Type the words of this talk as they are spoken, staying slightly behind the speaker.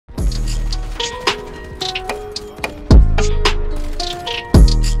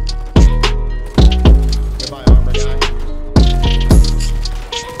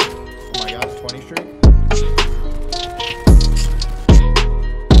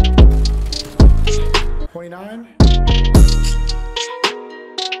29.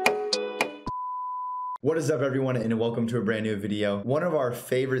 What is up, everyone, and welcome to a brand new video. One of our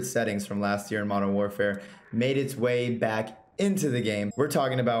favorite settings from last year in Modern Warfare made its way back into the game. We're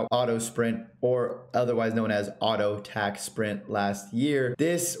talking about auto sprint, or otherwise known as auto tac sprint last year.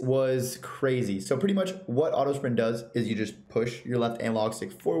 This was crazy. So pretty much what auto sprint does is you just push your left analog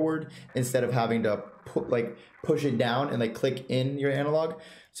stick forward instead of having to push it down and like click in your analog.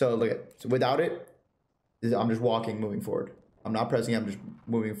 So look at, so without it, I'm just walking, moving forward. I'm not pressing, I'm just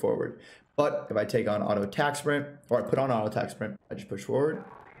moving forward. But if I take on auto tac sprint, or I put on auto tac sprint, I just push forward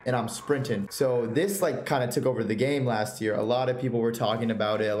and I'm sprinting. So this like kind of took over the game last year. A lot of people were talking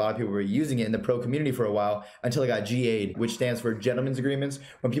about it. A lot of people were using it in the pro community for a while until it got GA'd, which stands for Gentlemen's Agreements,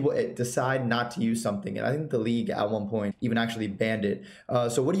 when people decide not to use something. And I think the league at one point even actually banned it.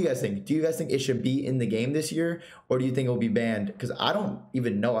 So what do you guys think? Do you guys think it should be in the game this year, or do you think it will be banned? Because I don't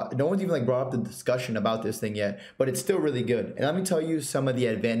even know. No one's even like brought up the discussion about this thing yet, but it's still really good. And let me tell you some of the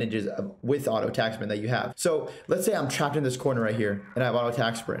advantages with auto tac sprint that you have. So let's say I'm trapped in this corner right here and I have auto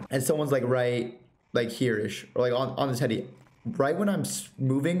tac sprint, and someone's like right like here-ish, or like on this heady. Right when I'm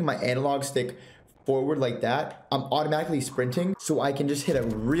moving my analog stick forward like that, I'm automatically sprinting, so I can just hit a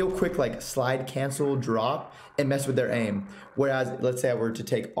real quick like slide cancel drop and mess with their aim. Whereas let's say I were to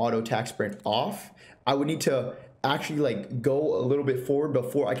take auto tac sprint off, I would need to actually like go a little bit forward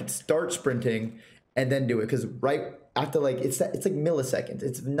before I could start sprinting and then do it, because right after like it's like milliseconds.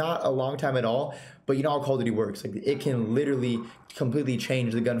 It's not a long time at all, but you know how Call of Duty works. Like it can literally completely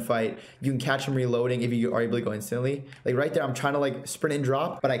change the gunfight. You can catch them reloading if you are able to go instantly. Like right there, I'm trying to like sprint and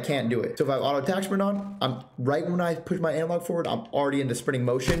drop, but I can't do it. So if I have auto tac sprint on, I'm right when I push my analog forward, I'm already into sprinting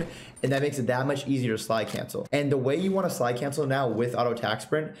motion, and that makes it that much easier to slide cancel. And the way you want to slide cancel now with auto tac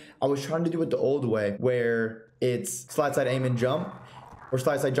sprint, I was trying to do it the old way, where it's slide, slide, aim, and jump, or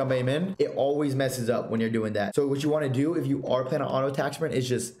slide, slide, jump, aim in. It always messes up when you're doing that. So what you want to do if you are playing on auto tac sprint is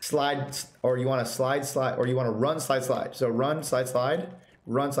just slide, or you want to slide, or you want to run, slide, slide. So run, slide, slide,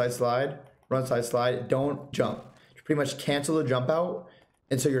 run, slide, slide, run, slide, slide. Don't jump. Pretty much cancel the jump out,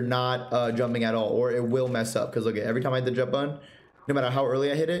 and so you're not jumping at all, or it will mess up. Because look, every time I hit the jump button, no matter how early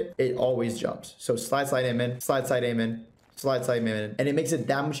I hit it, it always jumps. So slide, slide, aim in, slide, slide, aim in, slide, slide, aim in, and it makes it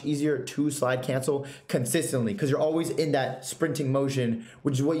that much easier to slide cancel consistently, because you're always in that sprinting motion,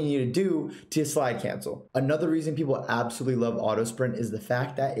 which is what you need to do to slide cancel. Another reason people absolutely love auto sprint is the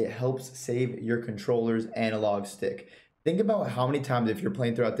fact that it helps save your controller's analog stick. Think about how many times, if you're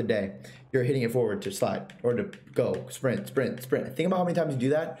playing throughout the day, you're hitting it forward to slide or to go sprint, sprint, sprint. Think about how many times you do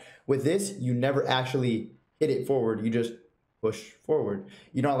that. With this, you never actually hit it forward. You just push forward.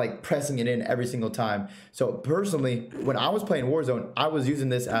 You're not like pressing it in every single time. So personally, when I was playing Warzone, I was using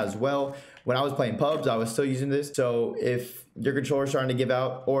this as well. When I was playing pubs, I was still using this. So if your controller is starting to give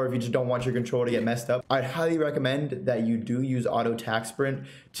out, or if you just don't want your controller to get messed up, I'd highly recommend that you do use auto tac sprint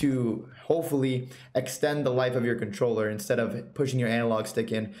to hopefully extend the life of your controller instead of pushing your analog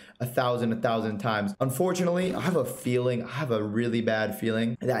stick in a thousand times. Unfortunately, I have a really bad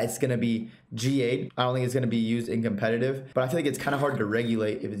feeling that it's gonna be GA'd. I don't think it's gonna be used in competitive, but I feel like it's kind of hard to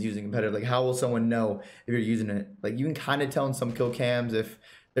regulate if it's used in competitive. Like, how will someone know if you're using it? Like, you can kind of tell in some kill cams if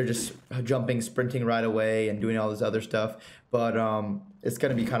they're just jumping, sprinting right away and doing all this other stuff. But it's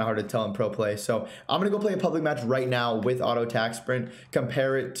going to be kind of hard to tell in pro play. So I'm going to go play a public match right now with auto tac sprint,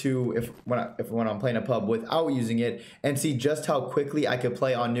 compare it to when I'm playing a pub without using it, and see just how quickly I could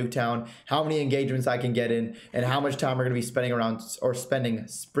play on Nuketown, how many engagements I can get in, and how much time we're going to be spending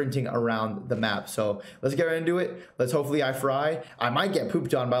sprinting around the map. So let's get right into it. Let's hopefully I fry. I might get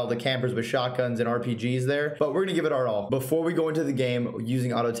pooped on by all the campers with shotguns and RPGs there, but we're going to give it our all. Before we go into the game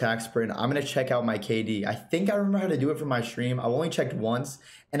using auto tac sprint, I'm going to check out my KD. I think I remember how to do it from my stream. I've only checked once,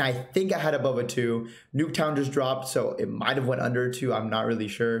 and I think I had above a 2. Nuketown just dropped, so it might have went under 2. I'm not really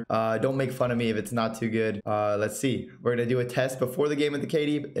sure. Don't make fun of me if it's not too good. Let's see. We're gonna do a test before the game with the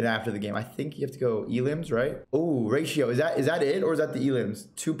KD and after the game. I think you have to go elims, right? Oh, ratio. Is that it, or is that the elims?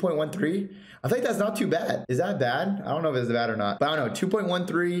 2.13. I think that's not too bad. Is that bad? I don't know if it's bad or not, but I don't know.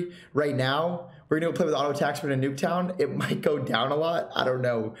 2.13 right now. We're gonna go play with auto tac sprint in Nuketown. It might go down a lot. I don't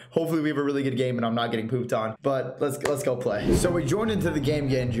know. Hopefully we have a really good game and I'm not getting pooped on. But let's go play. So we joined into the game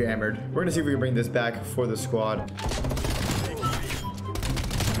getting jammered. We're gonna see if we can bring this back for the squad.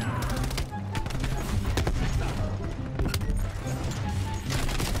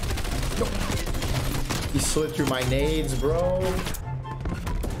 He slid through my nades, bro.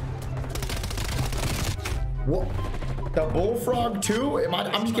 What? The Bullfrog too?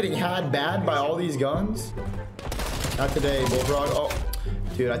 I'm just getting had bad by all these guns? Not today, Bullfrog. Oh,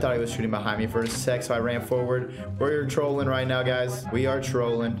 dude, I thought he was shooting behind me for a sec, so I ran forward. We're trolling right now, guys. We are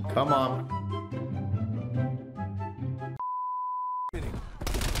trolling. Come on.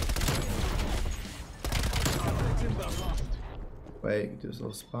 Wait, do this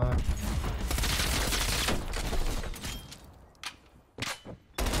little spot.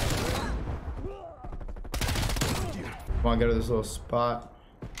 Come on, go to this little spot.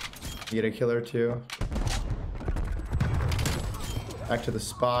 Get a kill or two. Back to the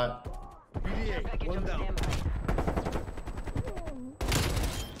spot.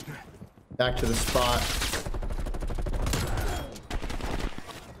 Back to the spot.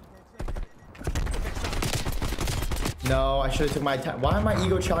 No, I should have took my time. Why am I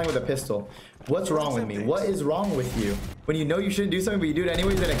ego challenging with a pistol? What's wrong with me? What is wrong with you? When you know you shouldn't do something, but you do it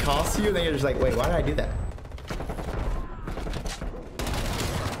anyways, then it costs you, and then you're just like, wait, why did I do that?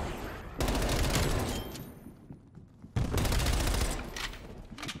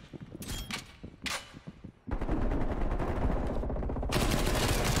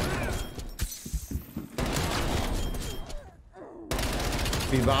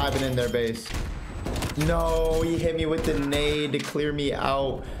 Be vibing in their base. No, he hit me with the nade to clear me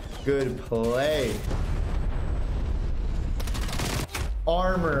out. Good play.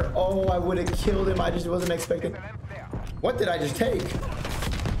 Armor. Oh, I would have killed him. I just wasn't expecting. What did I just take?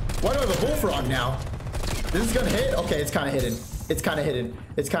 Why do I have a bullfrog now? This is gonna hit. Okay, it's kind of hidden. It's kind of hidden.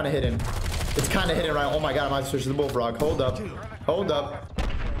 It's kind of hidden. It's kind of hidden right. Oh my god, I might switch to the bullfrog. Hold up. Hold up.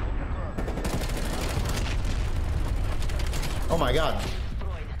 Oh my god.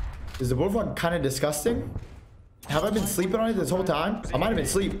 Is the bullfrog kind of disgusting? Have I been sleeping on it this whole time? I might have been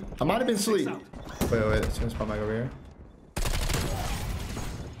asleep. I might have been asleep. Wait. Let's gonna spawn back over here.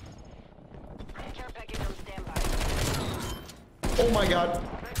 Oh my god.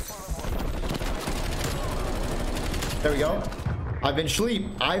 There we go. I've been sleep.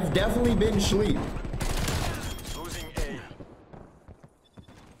 I've definitely been sleep.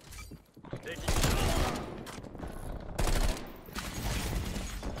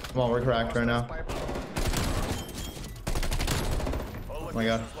 Come on, we're cracked right now. Oh my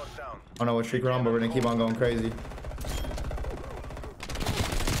god. I don't know what streak we're on, but we're gonna keep on going crazy.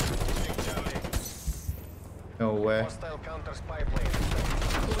 No way.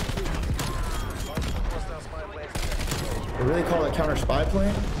 They really call it counter spy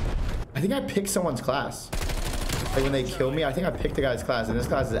plane? I think I picked someone's class. Like when they kill me, I think I picked the guy's class, and this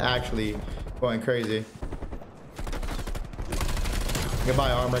class is actually going crazy.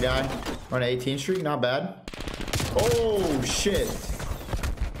 Goodbye, armor guy. We're on an 18 streak, not bad. Oh shit.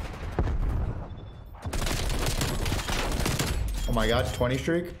 Oh my god, 20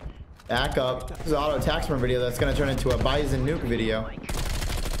 streak. Back up. This is an auto attacksman video that's gonna turn into a Bison nuke video.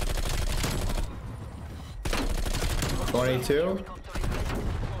 22.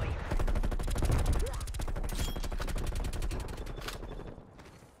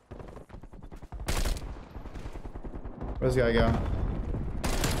 Where's this guy go?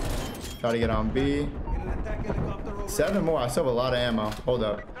 Try to get on B. 7 more. I still have a lot of ammo. Hold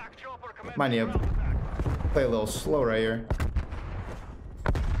up. Might need to play a little slow right here.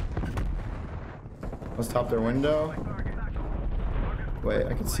 Let's top their window. Wait,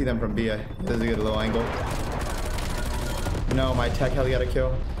 I can see them from B. This is a good little angle. No, my tech heli got a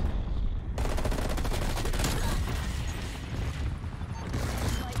kill.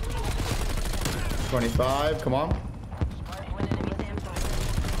 $25. Come on.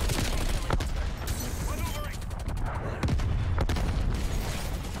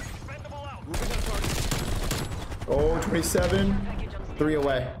 Oh, 27. 3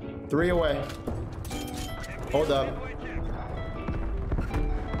 away. 3 away. Hold up.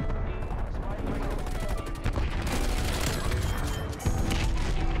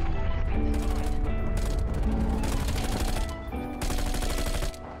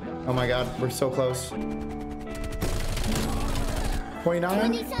 Oh my god, we're so close.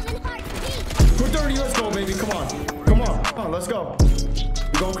 29. 230, let's go, baby. Come on. Come on. Come on, let's go.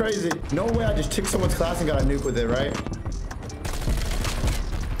 We're going crazy. No way I just took someone's class and got a nuke with it, right?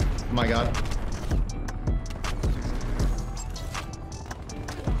 Oh my god.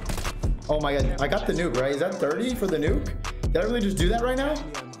 Oh my god, I got the nuke, right? Is that 30 for the nuke? Did I really just do that right now?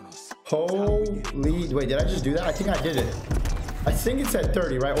 Holy, wait, did I just do that? I think I did it. I think it's at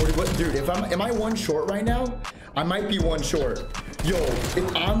 30, right? Or what, dude, if am I 1 short right now? I might be 1 short. Yo,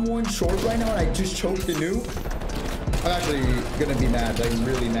 if I'm 1 short right now and I just choked the nuke, I'm actually gonna be mad, like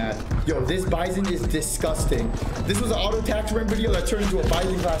really mad. Yo, this Bison is disgusting. This was an auto attacksman video that turned into a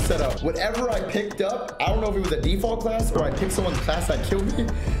Bison class setup. Whatever I picked up, I don't know if it was a default class or I picked someone's class that killed me.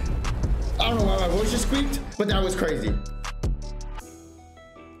 I don't know why my voice just squeaked, but that was crazy.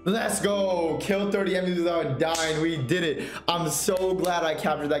 Let's go. Kill 30 enemies without dying. We did it. I'm so glad I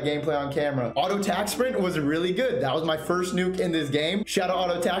captured that gameplay on camera. Auto attack sprint was really good. That was my first nuke in this game. Shout out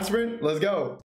auto attack sprint. Let's go.